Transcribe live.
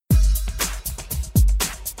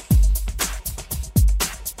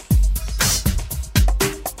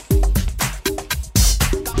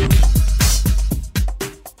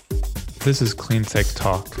This is CleanTech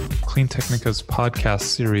Talk, CleanTechnica's podcast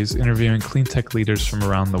series interviewing cleantech leaders from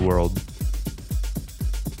around the world.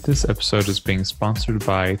 This episode is being sponsored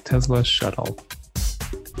by Tesla Shuttle.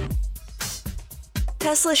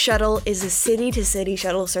 Tesla Shuttle is a city-to-city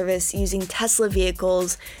shuttle service using Tesla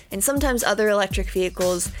vehicles and sometimes other electric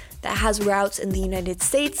vehicles that has routes in the United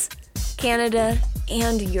States, Canada,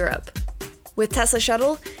 and Europe. With Tesla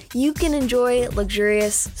Shuttle, you can enjoy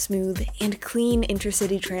luxurious, smooth, and clean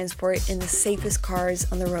intercity transport in the safest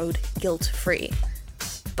cars on the road guilt-free.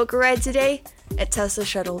 Book a ride today at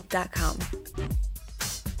teslashuttle.com.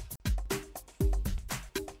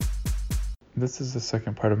 This is the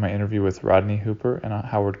second part of my interview with Rodney Hooper and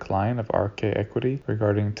Howard Klein of RK Equity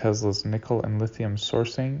regarding Tesla's nickel and lithium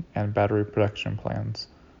sourcing and battery production plans.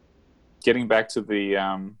 Getting back to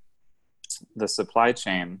the supply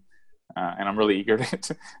chain, and I'm really eager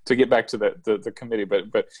to get back to the committee,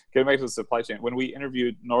 but getting back to the supply chain. When we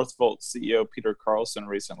interviewed Northvolt CEO Peter Carlson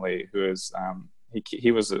recently, who is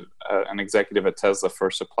he was an executive at Tesla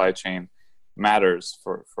for Supply Chain Matters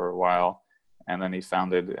for a while, and then he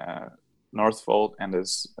founded Northvolt and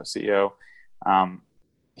is a CEO.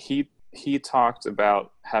 He talked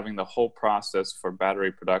about having the whole process for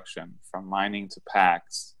battery production, from mining to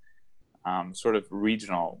packs, sort of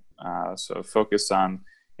regional. So focus on,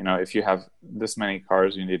 if you have this many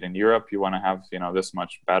cars you need in Europe, you want to have, this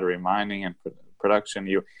much battery mining and production.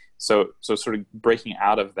 So sort of breaking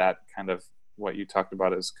out of that kind of what you talked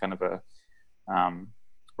about as kind of a,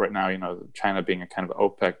 right now, China being a kind of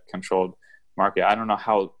OPEC controlled market. I don't know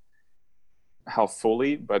how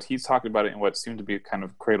fully, but he's talking about it in what seemed to be kind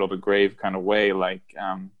of cradle to grave kind of way, like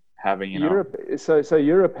having, Europe. So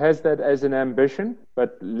Europe has that as an ambition,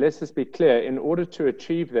 but let's just be clear. In order to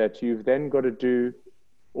achieve that, you've then got to do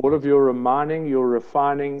all of your mining, your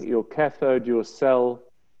refining, your cathode, your cell,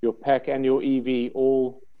 your pack, and your EV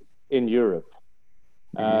all in Europe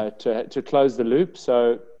to close the loop.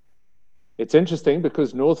 So it's interesting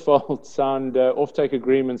because Northvolt signed offtake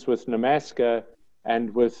agreements with Nemaska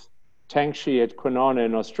and with Tianqi at Kwinana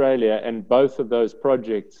in Australia, and both of those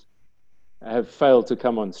projects have failed to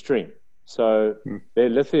come on stream. So their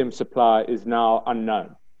lithium supply is now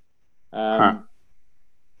unknown.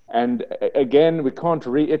 And again, we can't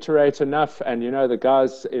reiterate enough. And, the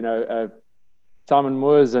guys, Simon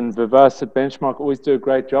Moores and Vivas at Benchmark always do a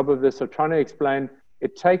great job of this. So trying to explain,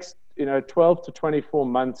 it takes, 12 to 24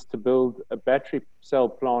 months to build a battery cell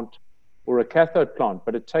plant or a cathode plant,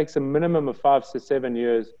 but it takes a minimum of 5 to 7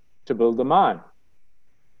 years to build a mine.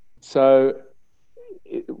 So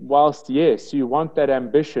whilst, yes, you want that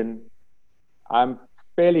ambition, I'm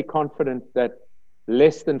fairly confident that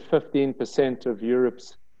less than 15% of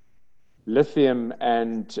Europe's lithium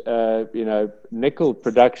and nickel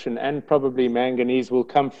production and probably manganese will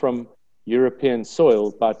come from European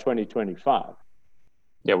soil by 2025.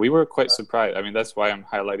 Yeah, we were quite surprised. I mean, that's why I'm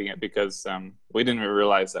highlighting it, because we didn't even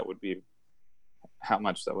realize that would be how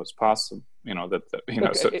much that was possible. Look,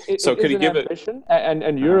 so could you give ambition, it?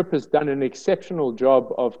 And Europe has done an exceptional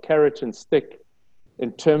job of carrot and stick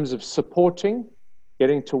in terms of supporting,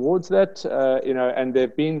 getting towards that. And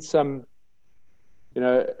there've been some.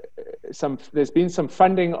 There's been some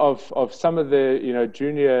funding of some of the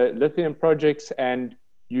junior lithium projects, and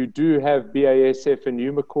you do have BASF and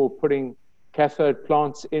Umicore putting cathode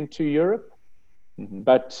plants into Europe. Mm-hmm.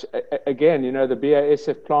 But again, the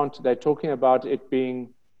BASF plant, they're talking about it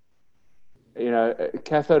being,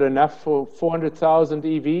 cathode enough for 400,000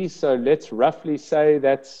 EVs. So let's roughly say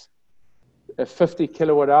that's 50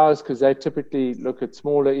 kilowatt hours, because they typically look at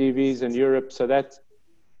smaller EVs in Europe. So that's,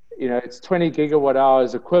 it's 20 gigawatt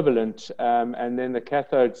hours equivalent. And then the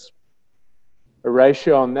cathodes, a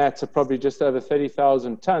ratio on that's probably just over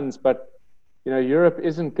 30,000 tons. But, Europe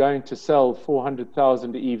isn't going to sell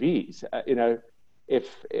 400,000 EVs.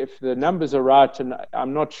 If the numbers are right, and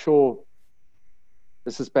I'm not sure,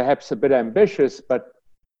 this is perhaps a bit ambitious, but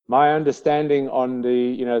my understanding on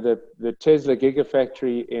the Tesla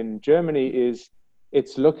Gigafactory in Germany is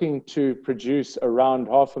it's looking to produce around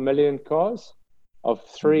 500,000 cars of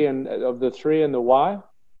the 3 and the Y.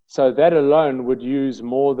 So that alone would use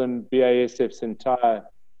more than BASF's entire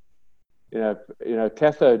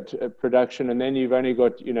cathode production, and then you've only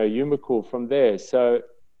got Umicore from there. So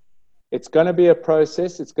it's going to be a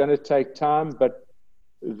process. It's going to take time, but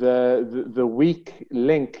the weak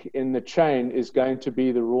link in the chain is going to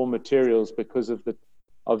be the raw materials, because of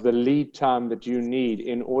the lead time that you need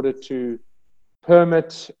in order to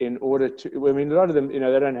permit. A lot of them, they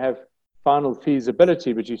don't have final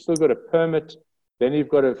feasibility, but you've still got to permit. Then you've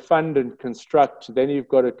got to fund and construct. Then you've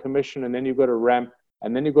got to commission, and then you've got to ramp,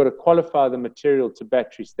 and then you've got to qualify the material to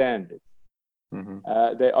battery standards.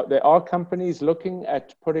 There are companies looking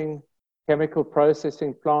at putting chemical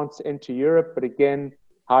processing plants into Europe, but again,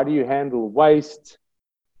 how do you handle waste?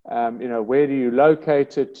 Where do you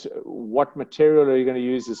locate it? What material are you going to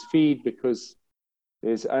use as feed? Because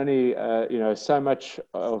there's only so much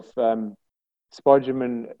of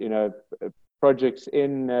spodumene projects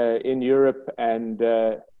in Europe, and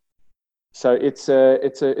so it's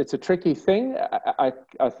a tricky thing.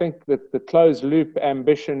 I think that the closed loop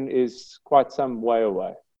ambition is quite some way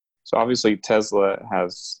away. So obviously Tesla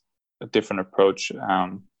has a different approach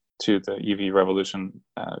to the EV revolution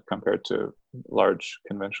compared to large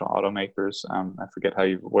conventional automakers. I forget how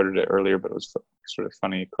you worded it earlier, but it was sort of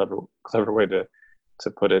funny, clever way to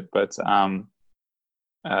put it. But sort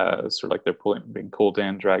of like they're being pulled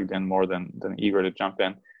in, dragged in more than eager to jump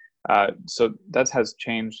in. So that has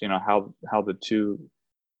changed, how the two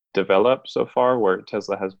develop so far, where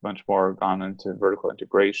Tesla has much more gone into vertical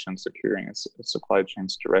integration, securing its supply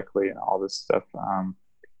chains directly and all this stuff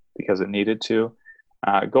because it needed to.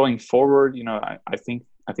 Going forward, I think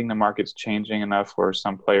the market's changing enough where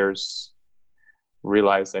some players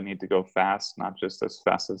realize they need to go fast, not just as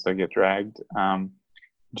fast as they get dragged.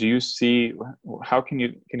 Do you see, can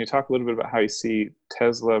you talk a little bit about how you see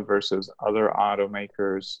Tesla versus other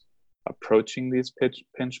automakers approaching these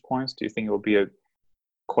pinch points? Do you think it will be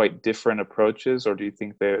quite different approaches, or do you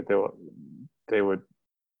think they would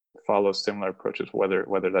follow similar approaches,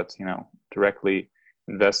 whether that's directly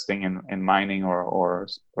investing in mining or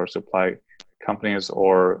supply companies,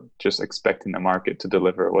 or just expecting the market to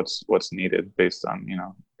deliver what's needed based on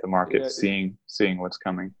the market seeing what's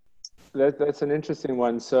coming? That's an interesting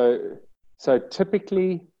one. So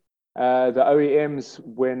typically the OEMs,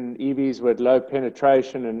 when EVs were at low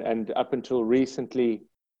penetration and up until recently,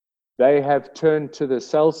 they have turned to the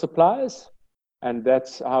cell suppliers, and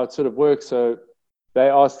that's how it sort of works. So they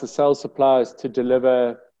ask the cell suppliers to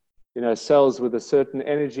deliver cells with a certain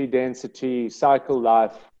energy density, cycle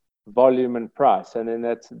life, volume, and price. And then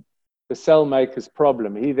that's the cell maker's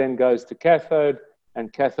problem. He then goes to cathode,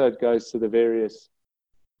 and cathode goes to the various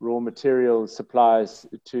raw material suppliers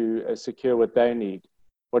to secure what they need.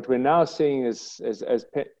 What we're now seeing is as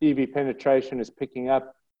EV penetration is picking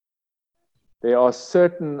up, there are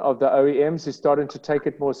certain of the OEMs who are starting to take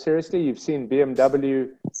it more seriously. You've seen BMW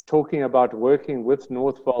talking about working with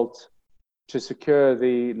Northvolt to secure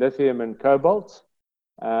the lithium and cobalt.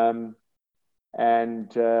 And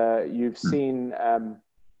you've seen,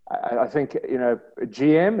 I think,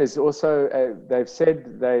 GM is also, they've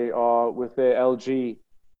said they are, with their LG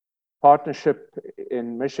partnership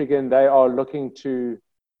in Michigan, they are looking to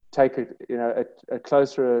take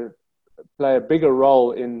play a bigger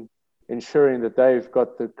role in ensuring that they've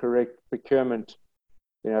got the correct procurement,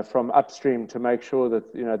 from upstream to make sure that,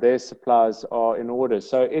 their supplies are in order.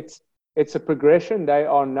 So it's a progression. They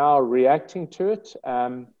are now reacting to it.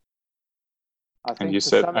 I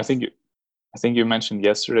think you mentioned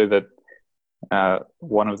yesterday that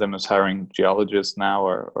one of them is hiring geologists now,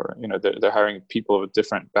 or they're hiring people with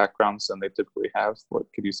different backgrounds than they typically have.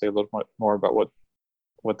 Could you say a little more about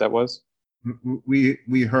what that was?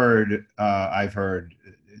 We heard, I've heard,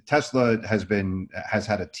 Tesla has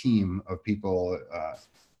had a team of people.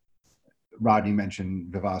 Rodney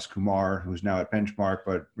mentioned Vivas Kumar, who's now at Benchmark,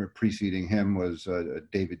 but preceding him was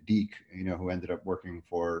David Deek, who ended up working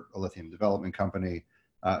for a lithium development company.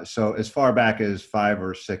 So as far back as 5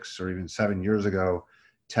 or 6 or even 7 years ago,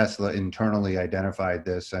 Tesla internally identified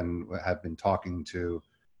this and have been talking to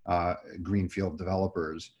greenfield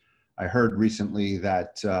developers. I heard recently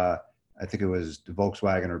that I think it was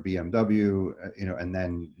Volkswagen or BMW, and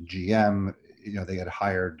then GM, they had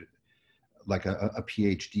hired like a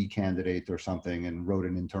PhD candidate or something and wrote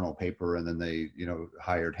an internal paper, and then they,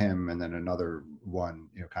 hired him, and then another one,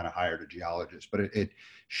 kind of hired a geologist. But it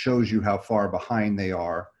shows you how far behind they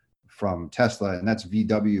are from Tesla, and that's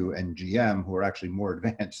VW and GM, who are actually more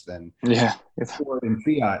advanced than Ford and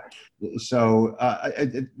Fiat. So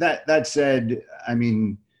that said, I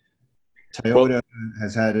mean, Toyota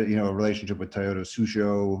has had a relationship with Toyota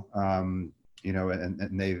Tsusho, and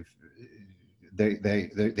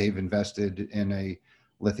they've invested in a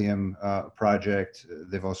lithium project.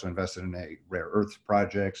 They've also invested in a rare earth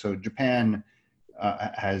project. So Japan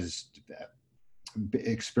has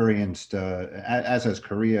experienced, as has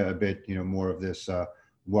Korea, a bit more of this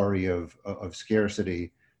worry of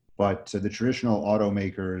scarcity. But the traditional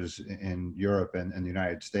automakers in Europe and the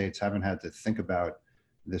United States haven't had to think about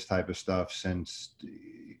this type of stuff since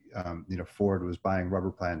Ford was buying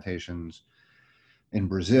rubber plantations in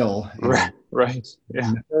Brazil right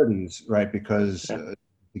in the 30s, right, because to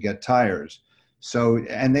get tires. So,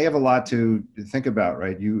 and they have a lot to think about,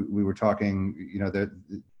 right? We were talking, that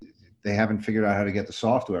they haven't figured out how to get the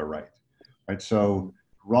software right? So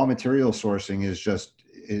raw material sourcing is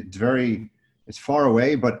it's far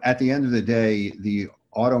away, but at the end of the day, the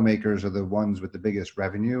automakers are the ones with the biggest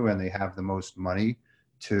revenue, and they have the most money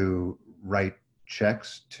to write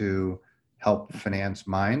checks to help finance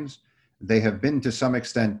mines. They have been to some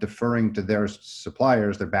extent deferring to their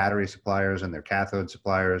suppliers, their battery suppliers and their cathode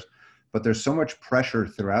suppliers, but there's so much pressure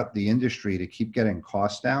throughout the industry to keep getting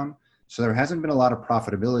costs down. So there hasn't been a lot of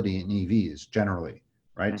profitability in EVs generally,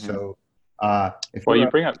 right? Mm-hmm. So if you're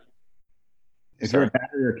you're a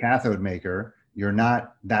battery or cathode maker, you're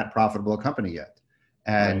not that profitable a company yet.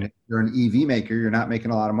 And right. You're an EV maker, you're not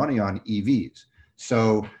making a lot of money on EVs.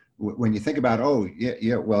 So when you think about, well,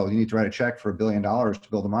 you need to write a check for $1 billion to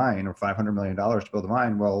build a mine or $500 million to build a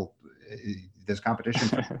mine. Well, there's competition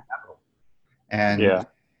for capital. And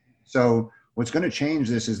so what's going to change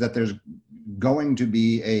this is that there's going to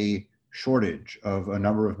be a shortage of a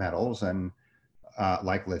number of metals, and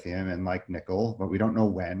like lithium and like nickel, but we don't know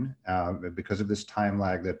when, because of this time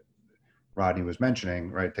lag that Rodney was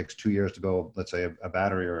mentioning, right? It takes 2 years to build, let's say, a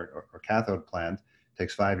battery or cathode plant. It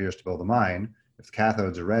takes 5 years to build a mine. If the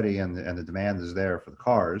cathodes are ready and the demand is there for the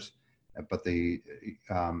cars, but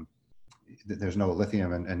there's no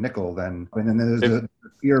lithium and nickel, then there's a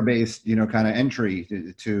fear-based, kind of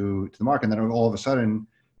entry to the market. And then all of a sudden,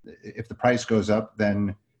 if the price goes up,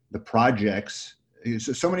 then the projects,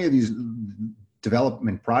 so many of these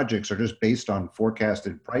development projects are just based on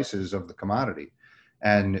forecasted prices of the commodity.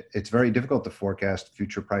 And it's very difficult to forecast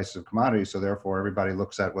future prices of commodities. So therefore, everybody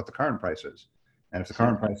looks at what the current price is. And if the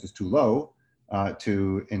current price is too low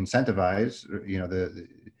to incentivize,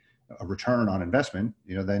 a return on investment,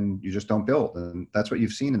 then you just don't build. And that's what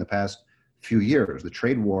you've seen in the past few years. The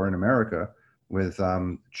trade war in America with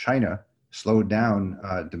China slowed down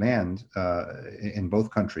demand in both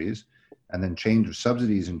countries, and then change of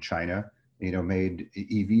subsidies in China, made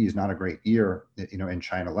EVs not a great year, in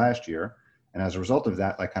China last year. And as a result of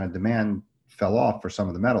that, kind of demand fell off for some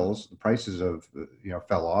of the metals, the prices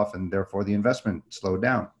fell off, and therefore the investment slowed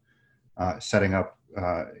down, setting up,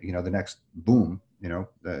 the next boom,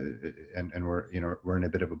 and we're in a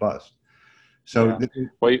bit of a bust. So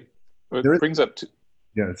brings up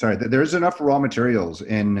there's enough raw materials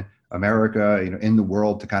in America, in the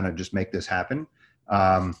world to kind of just make this happen.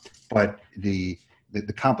 But the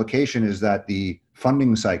complication is that the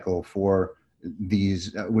funding cycle for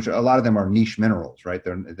these, which a lot of them are niche minerals, right?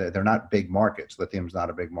 They're not big markets. Lithium's not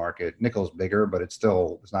a big market. Nickel's bigger, but it's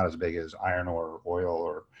not as big as iron ore, oil,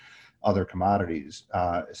 or other commodities.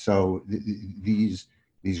 So these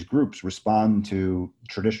groups respond to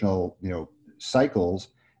traditional, cycles,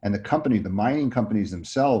 and the mining companies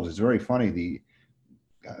themselves is very funny.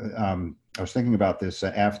 I was thinking about this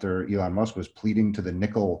after Elon Musk was pleading to the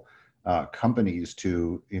nickel companies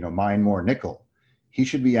to, mine more nickel. He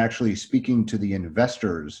should be actually speaking to the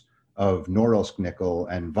investors of Norilsk Nickel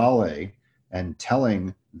and Vale and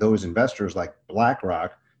telling those investors like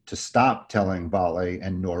BlackRock to stop telling Vale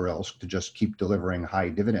and Norilsk to just keep delivering high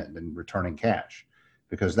dividend and returning cash,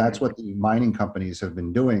 because that's what the mining companies have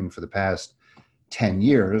been doing for the past 10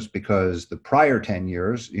 years, because the prior 10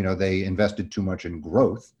 years, they invested too much in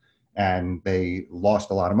growth and they lost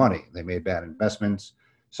a lot of money. They made bad investments.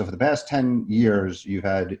 So for the past 10 years, you've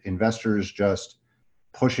had investors just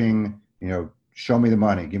pushing, show me the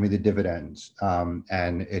money, give me the dividends.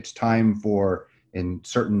 And it's time for, in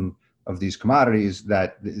certain of these commodities,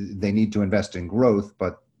 that they need to invest in growth.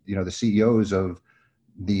 But, the CEOs of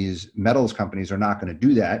these metals companies are not going to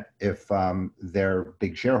do that if their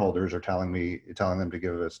big shareholders are telling them to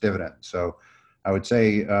give us dividends. So I would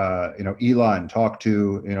say, Elon, talk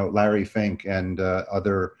to, Larry Fink and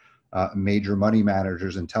other major money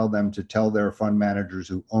managers and tell them to tell their fund managers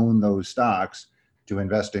who own those stocks to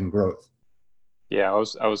invest in growth. Yeah, I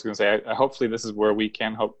was going to say, hopefully this is where we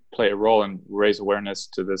can play a role and raise awareness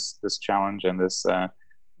to this challenge, and this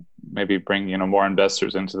maybe bring more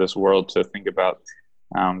investors into this world to think about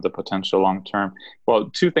the potential long term. Well,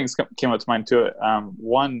 two things came up to mind too.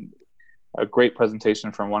 One, a great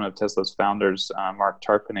presentation from one of Tesla's founders, Mark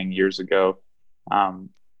Tarpenning, years ago,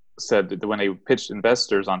 said that when they pitched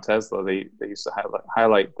investors on Tesla, they used to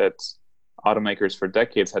highlight that automakers for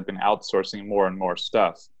decades had been outsourcing more and more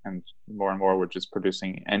stuff, and more were just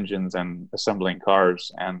producing engines and assembling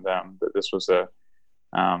cars, and this was a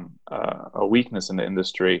weakness in the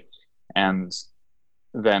industry. And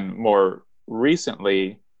then more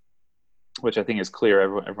recently, which I think is clear,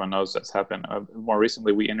 everyone knows that's happened. More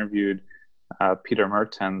recently, we interviewed Peter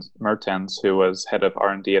Mertens, who was head of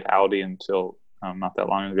R&D at Audi until not that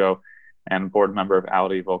long ago, and board member of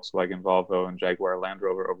Audi, Volkswagen, Volvo, and Jaguar Land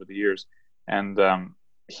Rover over the years. And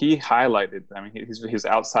he highlighted, I mean, he's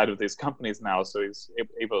outside of these companies now, so he's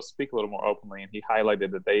able to speak a little more openly. And he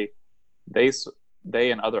highlighted that they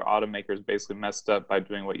and other automakers basically messed up by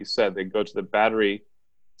doing what you said. They go to the battery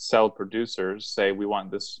cell producers, say, we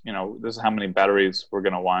want this, this is how many batteries we're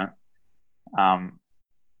going to want.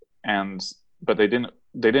 But they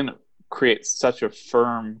didn't create such a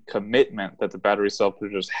firm commitment that the battery cell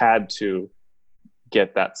producers had to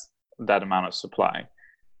get that amount of supply.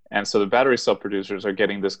 And so the battery cell producers are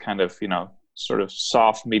getting this kind of, sort of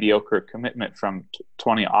soft, mediocre commitment from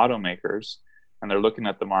 20 automakers. And they're looking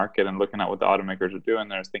at the market and looking at what the automakers are doing.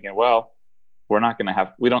 They're thinking, well, we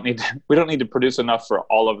don't need to produce enough for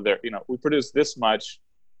all of their, we produce this much,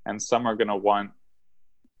 and some are going to want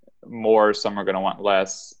more, some are going to want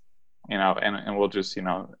less, and we'll just,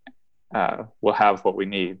 we'll have what we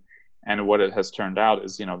need. And what it has turned out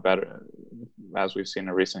is, better, as we've seen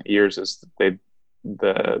in recent years, is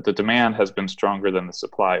the demand has been stronger than the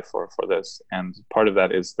supply for this. And part of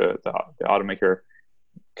that is the automaker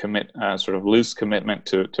sort of loose commitment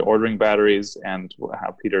to ordering batteries, and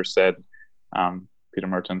how Peter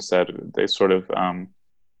Mertens said, they sort of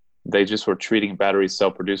they just were treating battery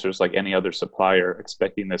cell producers like any other supplier,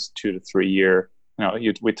 expecting this 2 to 3 year,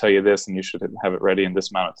 we tell you this and you should have it ready in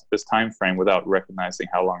this time frame, without recognizing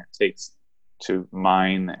how long it takes to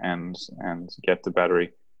mine and get the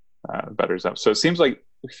batteries up. So it seems like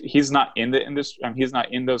he's not in the industry, he's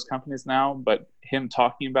not in those companies now, but him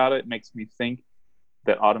talking about it makes me think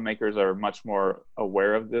that automakers are much more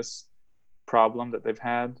aware of this problem that they've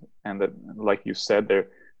had, and that, like you said, they're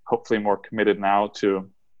hopefully more committed now to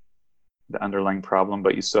the underlying problem.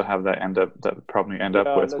 But you still have that problem you end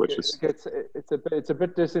up with, which is it's a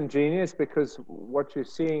bit disingenuous, because what you're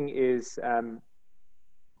seeing is that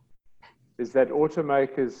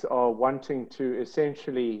automakers are wanting to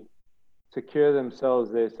essentially secure themselves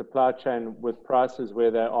their supply chain with prices where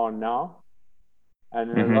they are now. And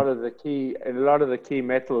in a lot of the key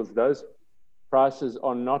metals, those prices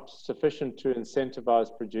are not sufficient to incentivize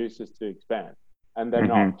producers to expand, and they're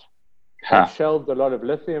not. They've shelved a lot of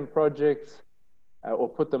lithium projects or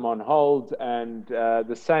put them on hold, and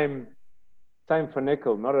the same for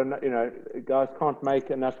nickel. Guys can't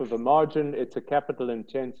make enough of a margin. It's a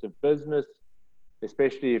capital-intensive business,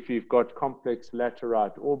 especially if you've got complex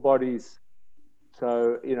laterite ore bodies.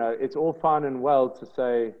 So it's all fine and well to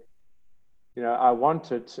say, I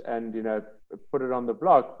want it, and put it on the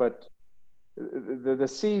block, but the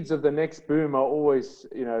seeds of the next boom are always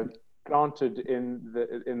planted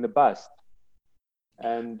in the bust,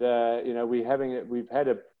 and we've had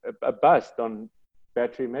a bust on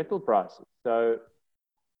battery metal prices. So,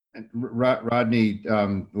 and Rodney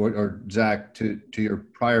or Zach, to your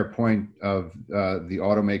prior point of the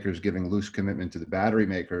automakers giving loose commitment to the battery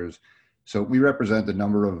makers. So we represent a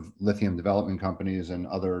number of lithium development companies and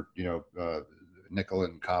other, nickel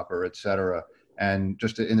and copper, et cetera. And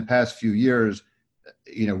just in the past few years,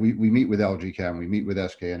 we meet with LG Chem, we meet with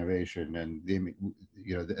SK Innovation, and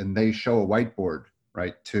and they show a whiteboard,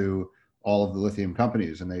 right, to all of the lithium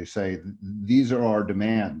companies, and they say, these are our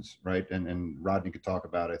demands, right? And Rodney could talk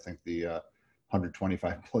about, I think, the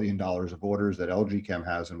 $125 billion of orders that LG Chem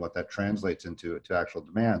has and what that translates into actual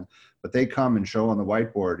demand. But they come and show on the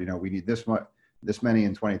whiteboard, we need this many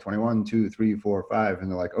in 2021, 2, 3, 4, 5. And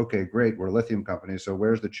they're like, okay, great. We're a lithium company. So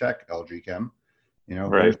where's the check, LG Chem?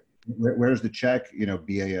 Right. Where's the check,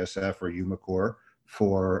 BASF or Umicore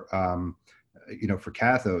for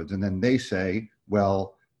cathodes? And then they say,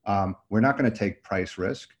 well, we're not going to take price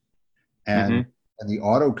risk. And the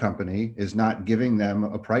auto company is not giving them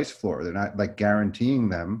a price floor. They're not like guaranteeing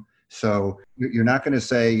them. So you're not going to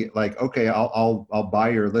say like, okay, I'll buy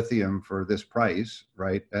your lithium for this price,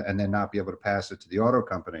 right? And then not be able to pass it to the auto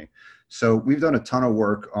company. So we've done a ton of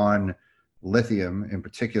work on lithium, in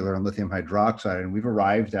particular on lithium hydroxide, and we've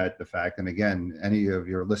arrived at the fact, and again, any of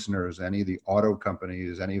your listeners, any of the auto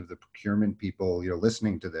companies, any of the procurement people,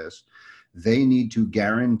 listening to this, they need to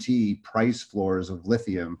guarantee price floors of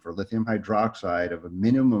lithium for lithium hydroxide of a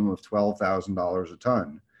minimum of $12,000 a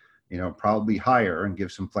ton, probably higher, and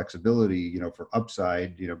give some flexibility, for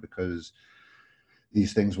upside, because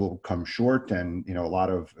these things will come short, and a lot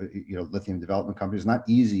of lithium development companies, not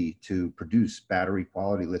easy to produce battery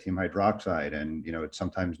quality lithium hydroxide, and it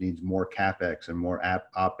sometimes needs more capex and more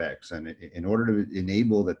opex, and in order to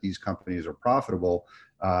enable that these companies are profitable,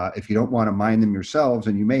 if you don't want to mine them yourselves,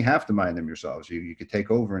 and you may have to mine them yourselves, you could take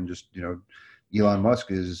over and just Elon Musk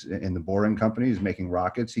is in the Boring Company, is making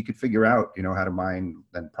rockets. He could figure out how to mine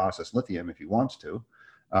and process lithium if he wants to,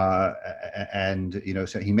 and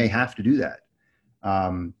so he may have to do that.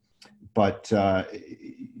 but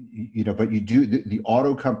but you do, the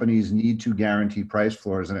auto companies need to guarantee price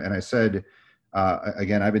floors. And I said,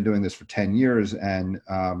 again, I've been doing this for 10 years, and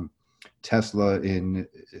Tesla in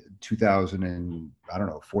 2000 and I don't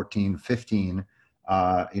know, 14, 15,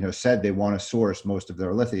 said they want to source most of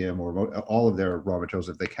their lithium or all of their raw materials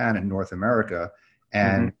if they can in North America.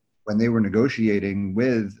 And when they were negotiating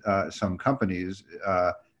with some companies,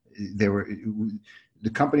 the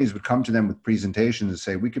companies would come to them with presentations and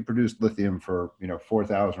say, we could produce lithium for,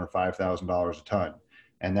 $4,000 or $5,000 a ton.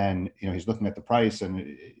 And then, he's looking at the price and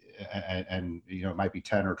it might be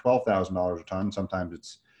 $10,000 or $12,000 a ton. Sometimes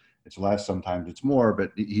it's less, sometimes it's more,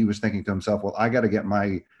 but he was thinking to himself, well, I got to get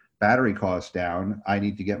my battery costs down. I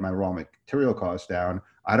need to get my raw material costs down.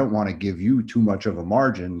 I don't want to give you too much of a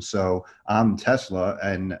margin. So I'm Tesla.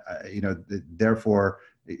 And, therefore,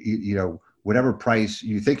 whatever price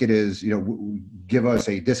you think it is, give us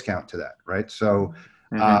a discount to that. Right. So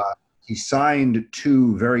he signed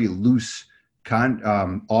two very loose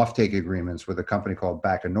offtake agreements with a company called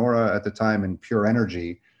Bacanora at the time and Pure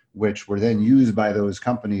Energy, which were then used by those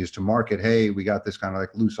companies to market, hey, we got this kind of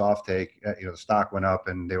like loose offtake. The stock went up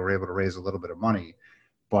and they were able to raise a little bit of money.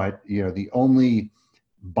 But, the only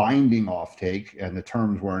binding offtake, and the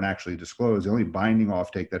terms weren't actually disclosed, the only binding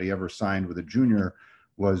offtake that he ever signed with a junior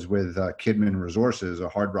was with Kidman Resources, a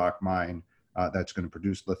hard rock mine that's going to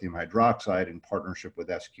produce lithium hydroxide in partnership with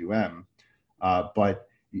SQM. But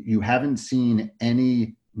you haven't seen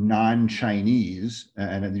any non-Chinese,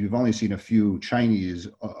 and you've only seen a few Chinese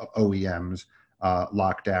OEMs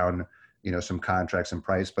lock down, some contracts and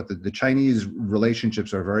price, but the Chinese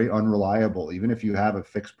relationships are very unreliable. Even if you have a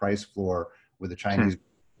fixed price floor with the Chinese,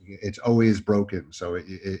 it's always broken. So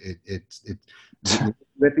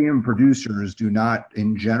lithium producers do not,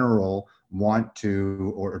 in general, want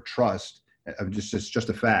to or trust. It's just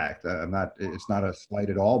a fact. It's not a slight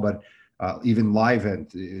at all, but. Even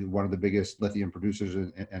Livent, one of the biggest lithium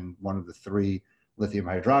producers and one of the three lithium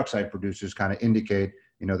hydroxide producers, kind of indicate,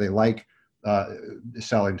 they like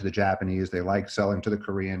selling to the Japanese, they like selling to the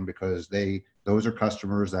Korean because those are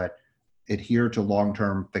customers that adhere to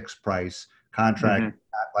long-term fixed price contract,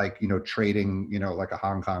 like trading, like a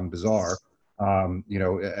Hong Kong bazaar,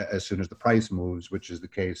 as soon as the price moves, which is the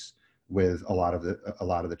case with a lot of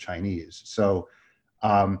the Chinese. So.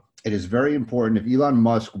 It is very important. If Elon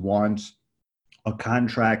Musk wants a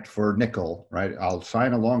contract for nickel, right? I'll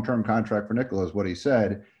sign a long-term contract for nickel, is what he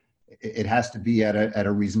said. It has to be at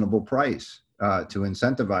a reasonable price to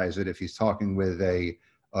incentivize it. If he's talking with a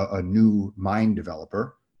new mine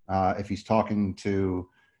developer, if he's talking to,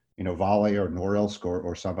 Vale or Norilsk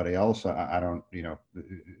or somebody else, I don't,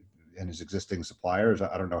 and his existing suppliers,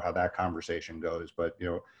 I don't know how that conversation goes, but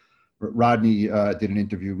Rodney did an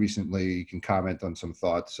interview recently. You can comment on some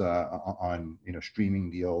thoughts on streaming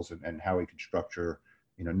deals and how we could structure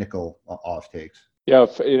nickel offtakes. Yeah,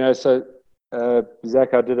 so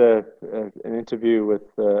Zach, I did an interview with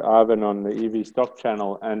Ivan on the EV Stock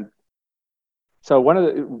Channel, and so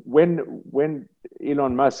when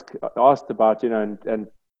Elon Musk asked about and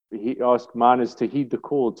he asked miners to heed the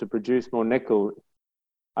call to produce more nickel,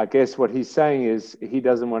 I guess what he's saying is he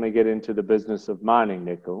doesn't want to get into the business of mining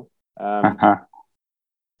nickel.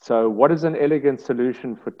 So what is an elegant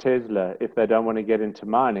solution for Tesla if they don't want to get into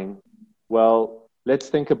mining? Well, let's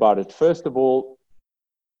think about it. First of all,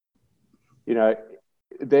 he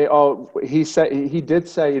did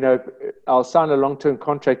say, I'll sign a long-term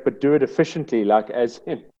contract, but do it efficiently, like as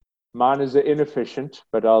in miners are inefficient,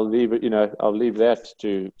 but I'll leave it, I'll leave that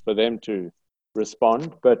for them to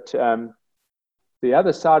respond. But the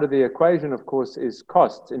other side of the equation, of course, is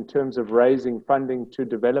costs in terms of raising funding to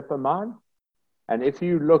develop a mine. And if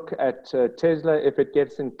you look at Tesla, if it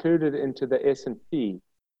gets included into the S&P,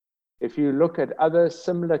 if you look at other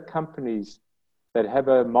similar companies that have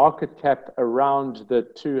a market cap around the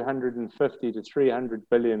 250 to 300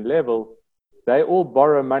 billion level, they all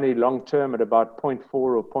borrow money long term at about 0.4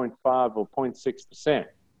 or 0.5 or 0.6%.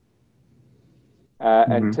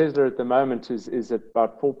 And Tesla at the moment is at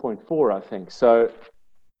about 4.4, I think. So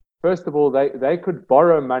first of all, they could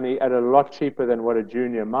borrow money at a lot cheaper than what a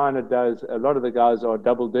junior miner does. A lot of the guys are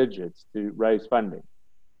double digits to raise funding.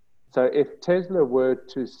 So if Tesla were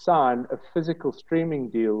to sign a physical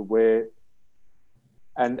streaming deal where,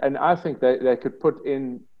 and I think they could put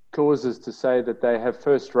in clauses to say that they have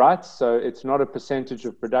first rights, so it's not a percentage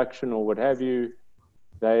of production or what have you.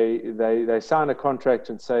 They sign a contract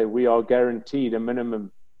and say we are guaranteed a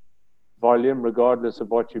minimum volume regardless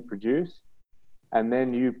of what you produce, and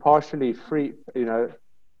then you partially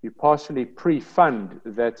pre-fund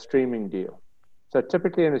that streaming deal. So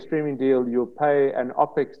typically in a streaming deal, you'll pay an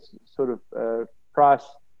OPEX sort of price,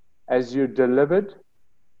 as you delivered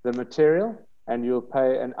the material, and you'll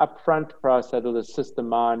pay an upfront price that will assist the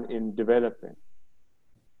mine in developing.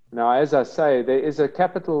 Now, as I say, there's a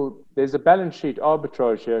balance sheet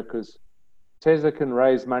arbitrage here, because Tesla can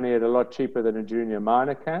raise money at a lot cheaper than a junior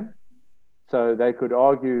miner can. So they could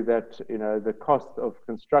argue that, the cost of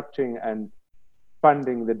constructing and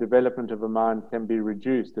funding the development of a mine can be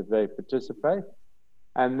reduced if they participate.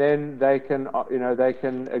 And then they can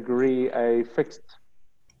agree a fixed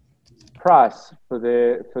price for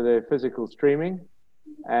their physical streaming.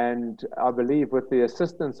 And I believe with the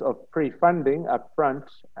assistance of pre-funding up front,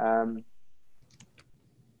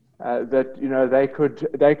 that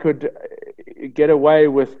they could get away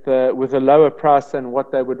with a lower price than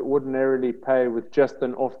what they would ordinarily pay with just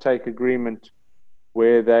an offtake agreement,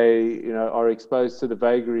 where they are exposed to the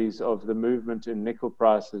vagaries of the movement in nickel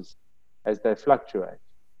prices as they fluctuate.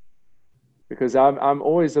 Because I'm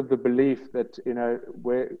always of the belief that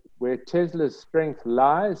where Tesla's strength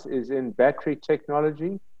lies is in battery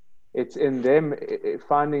technology. It's in them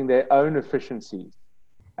finding their own efficiencies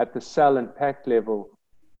at the cell and pack level,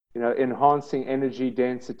 enhancing energy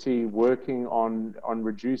density, working on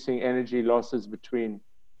reducing energy losses between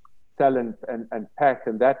cell and pack,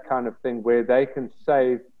 and that kind of thing, where they can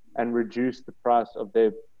save and reduce the price of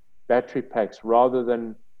their battery packs, rather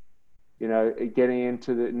than getting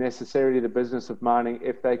into necessarily the business of mining.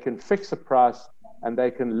 If they can fix a price and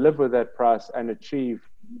they can live with that price and achieve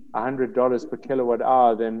 $100 per kilowatt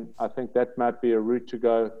hour, then I think that might be a route to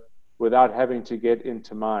go without having to get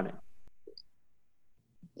into mining.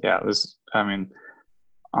 Yeah,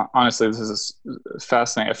 honestly, this is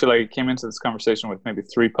fascinating. I feel like I came into this conversation with maybe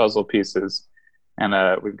 3 puzzle pieces,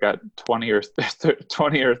 and we've got 20 or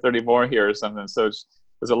 30 more here or something. So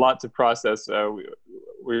there's a lot to process.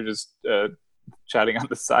 We were just chatting on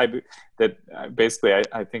the side that basically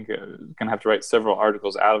I think going to have to write several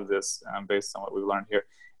articles out of this based on what we've learned here.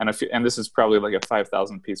 And this is probably like a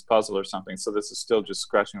 5,000 piece puzzle or something. So this is still just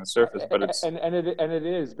scratching the surface, but it's and it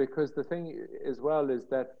is, because the thing as well is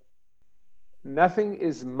that nothing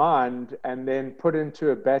is mined and then put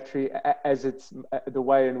into a battery as it's the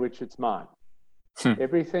way in which it's mined.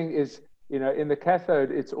 Everything is, in the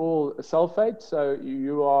cathode, it's all sulfate. So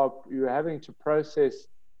you're having to process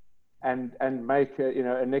and make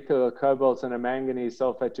a nickel, a cobalt, and a manganese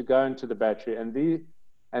sulfate to go into the battery.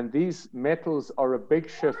 And these metals are a big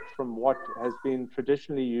shift from what has been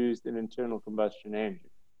traditionally used in internal combustion engines.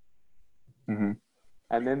 Mm-hmm.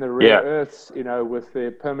 And then the rare earths, with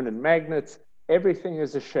their permanent magnets, everything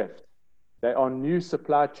is a shift. They are new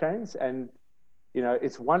supply chains, and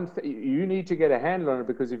it's one thing you need to get a handle on it,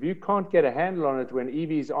 because if you can't get a handle on it when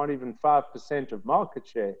EVs aren't even 5% of market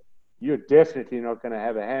share, you're definitely not going to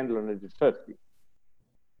have a handle on it at 50.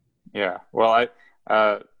 Yeah. Well,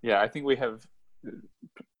 I think we have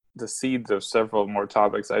the seeds of several more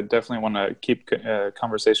topics. I definitely want to keep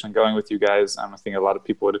conversation going with you guys. I think a lot of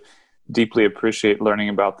people would deeply appreciate learning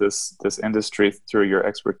about this industry through your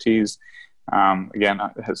expertise. Again,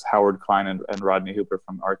 as Howard Klein and Rodney Hooper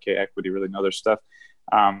from RK Equity really know their stuff.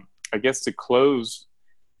 I guess to close,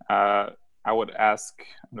 I would ask,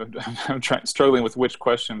 I'm struggling with which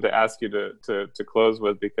question to ask you to close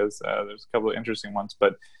with, because there's a couple of interesting ones,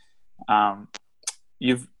 but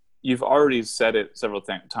you've already said it several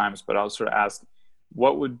times, but I'll sort of ask,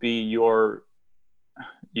 what would be your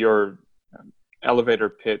elevator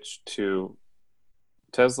pitch to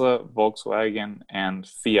Tesla, Volkswagen, and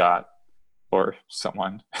Fiat, or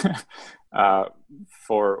someone,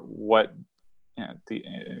 for what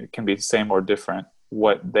it can be the same or different,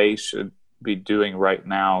 what they should be doing right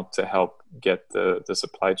now to help get the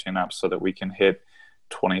supply chain up so that we can hit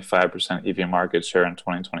 25% EV market share in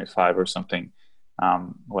 2025 or something,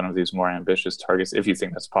 one of these more ambitious targets, if you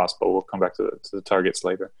think that's possible. We'll come back to the targets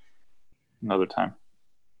later, another time.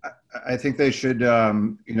 I think they should,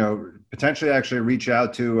 potentially actually reach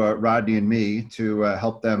out to Rodney and me to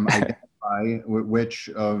help them identify which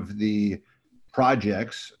of the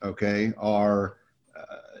projects, are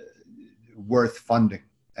worth funding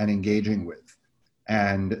and engaging with.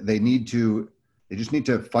 And they just need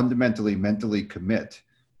to fundamentally, mentally commit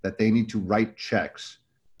that they need to write checks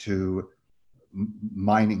to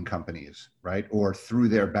mining companies, right? Or through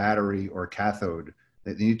their battery or cathode.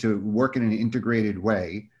 They need to work in an integrated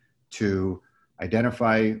way to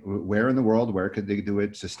identify where in the world, where could they do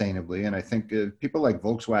it sustainably. And I think people like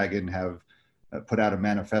Volkswagen have put out a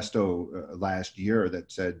manifesto last year that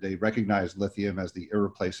said they recognize lithium as the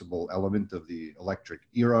irreplaceable element of the electric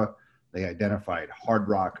era. They identified hard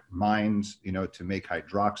rock mines, to make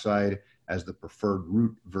hydroxide as the preferred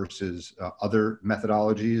route versus other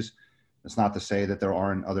methodologies. It's not to say that there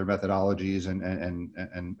aren't other methodologies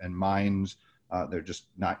and mines. They're just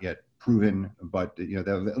not yet proven, but they've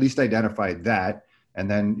at least identified that, and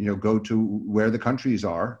then go to where the countries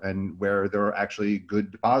are and where there are actually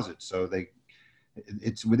good deposits. So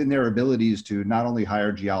it's within their abilities to not only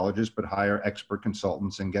hire geologists but hire expert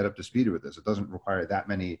consultants and get up to speed with this. It doesn't require that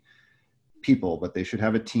many people, but they should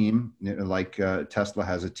have a team, like Tesla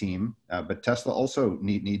has a team. But Tesla also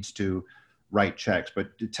needs to write checks.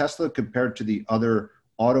 But Tesla, compared to the other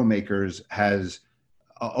automakers, has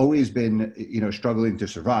always been, struggling to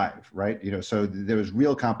survive, right? So there was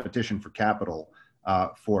real competition for capital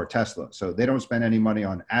for Tesla. So they don't spend any money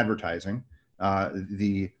on advertising.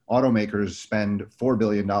 The automakers spend $4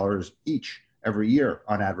 billion each every year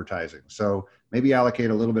on advertising. So maybe allocate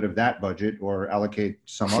a little bit of that budget, or allocate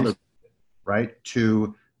some other, right,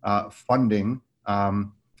 to funding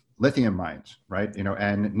lithium mines, right,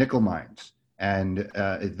 and nickel mines. And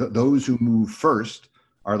those who move first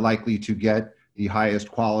are likely to get the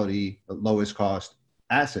highest quality, lowest cost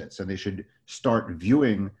assets. And they should start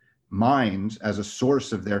viewing mines as a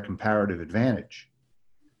source of their comparative advantage.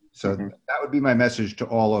 So that would be my message to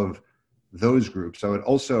all of those groups. I would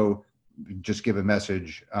also just give a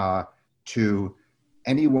message to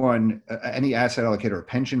anyone, any asset allocator, or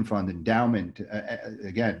pension fund, endowment.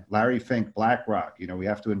 Again, Larry Fink, BlackRock, we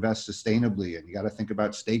have to invest sustainably, and you got to think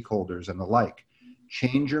about stakeholders and the like.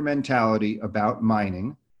 Change your mentality about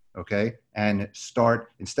mining, okay? And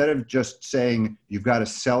start, instead of just saying you've got to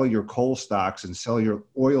sell your coal stocks and sell your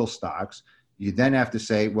oil stocks, you then have to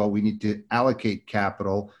say, well, we need to allocate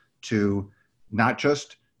capital to not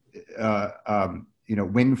just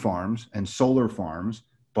wind farms and solar farms,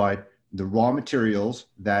 but the raw materials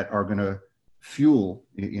that are going to fuel,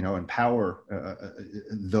 and power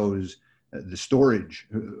those, the storage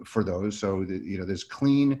for those. So there's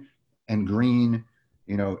clean and green,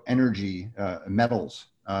 energy, metals.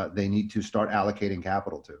 They need to start allocating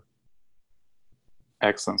capital to.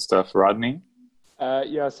 Excellent stuff, Rodney.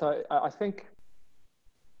 So I think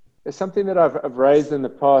there's something that I've raised in the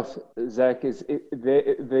past, Zach, is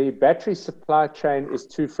the battery supply chain is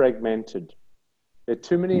too fragmented. There are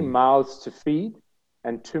too many mouths to feed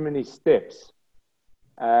and too many steps.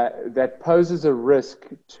 That poses a risk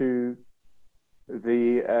to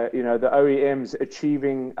the OEMs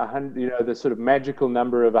achieving the sort of magical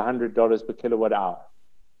number of $100 per kilowatt hour.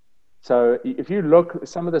 So if you look,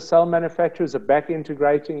 some of the cell manufacturers are back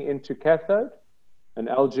integrating into cathode, and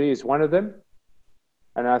LG is one of them.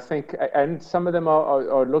 And I think, and some of them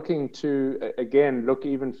are looking to, again, look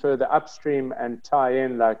even further upstream and tie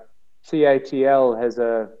in, like CATL has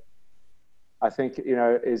I think,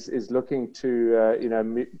 is looking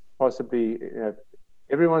to, possibly,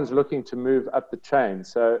 everyone's looking to move up the chain.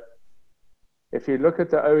 So if you look at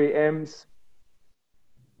the OEMs,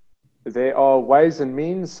 there are ways and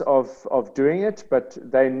means of doing it, but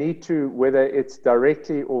they need to, whether it's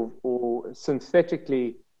directly or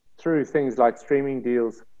synthetically through things like streaming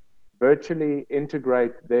deals, virtually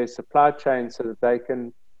integrate their supply chain so that they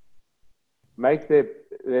can make their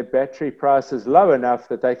battery prices low enough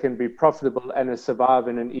that they can be profitable and survive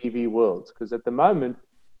in an EV world. Because at the moment,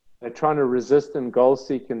 they're trying to resist and goal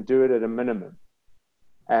seek and do it at a minimum.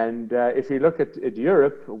 And if you look at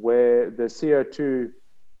Europe, where the CO2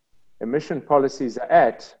 emission policies are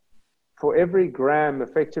at, for every gram,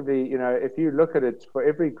 effectively, if you look at it, for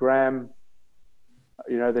every gram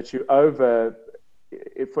that you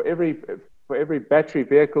for every battery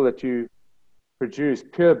vehicle that you produce,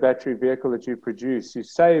 pure battery vehicle that you produce, you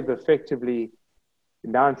save effectively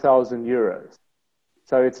 9,000 euros.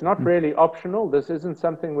 So it's not really optional. This isn't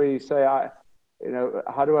something where you say,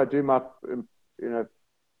 how do I do my,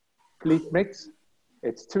 fleet mix?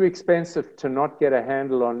 It's too expensive to not get a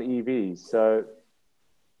handle on EVs. So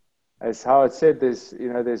as Howard said, there's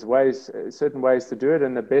certain ways to do it,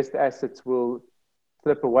 and the best assets will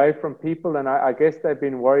slip away from people. And I guess they've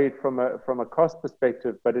been worried from a cost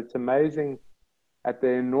perspective, but it's amazing at the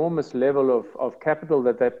enormous level of capital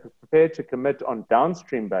that they're prepared to commit on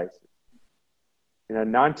downstream basis.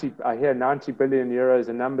 I hear 90 billion euros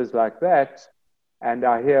and numbers like that, and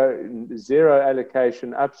I hear zero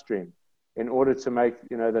allocation upstream in order to make,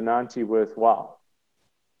 the 90 worthwhile.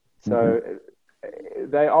 So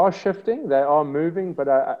they are shifting, they are moving, but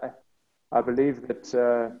I believe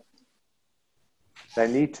that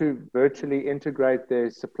they need to virtually integrate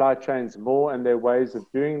their supply chains more, and their ways of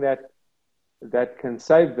doing that can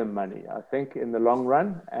save them money, I think, in the long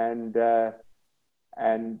run. And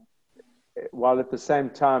while at the same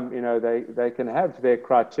time, they can have their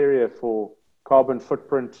criteria for carbon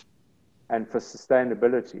footprint and for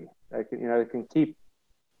sustainability. They can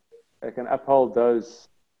uphold those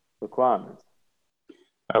requirements.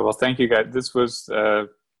 Well, thank you, guys. This was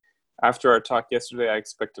after our talk yesterday. I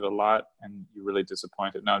expected a lot, and you really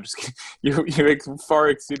disappointed. No, I'm just kidding. You far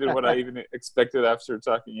exceeded what I even expected after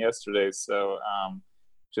talking yesterday. So,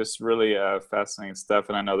 just really fascinating stuff.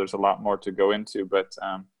 And I know there's a lot more to go into, but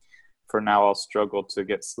for now, I'll struggle to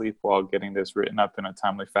get sleep while getting this written up in a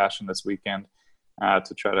timely fashion this weekend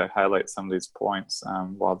to try to highlight some of these points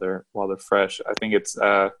while they're fresh. I think it's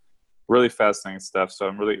really fascinating stuff.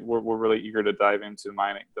 So we're really eager to dive into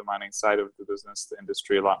the mining side of the business, the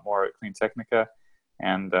industry, a lot more at Clean Technica,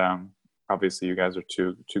 and obviously you guys are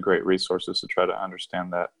two great resources to try to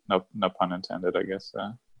understand that. No pun intended, I guess.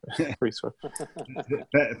 Resource.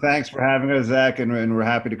 Thanks for having us, Zach, and we're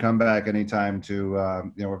happy to come back anytime.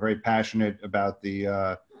 We're very passionate about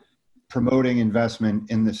the promoting investment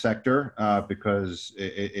in the sector because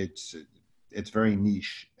it's very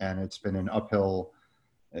niche and it's been an uphill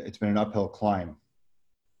climb.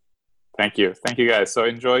 Thank you guys. So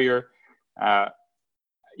enjoy your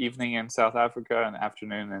evening in South Africa and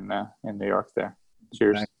afternoon in New York there.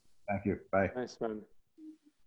 Cheers. Thank you. Bye. Nice, man.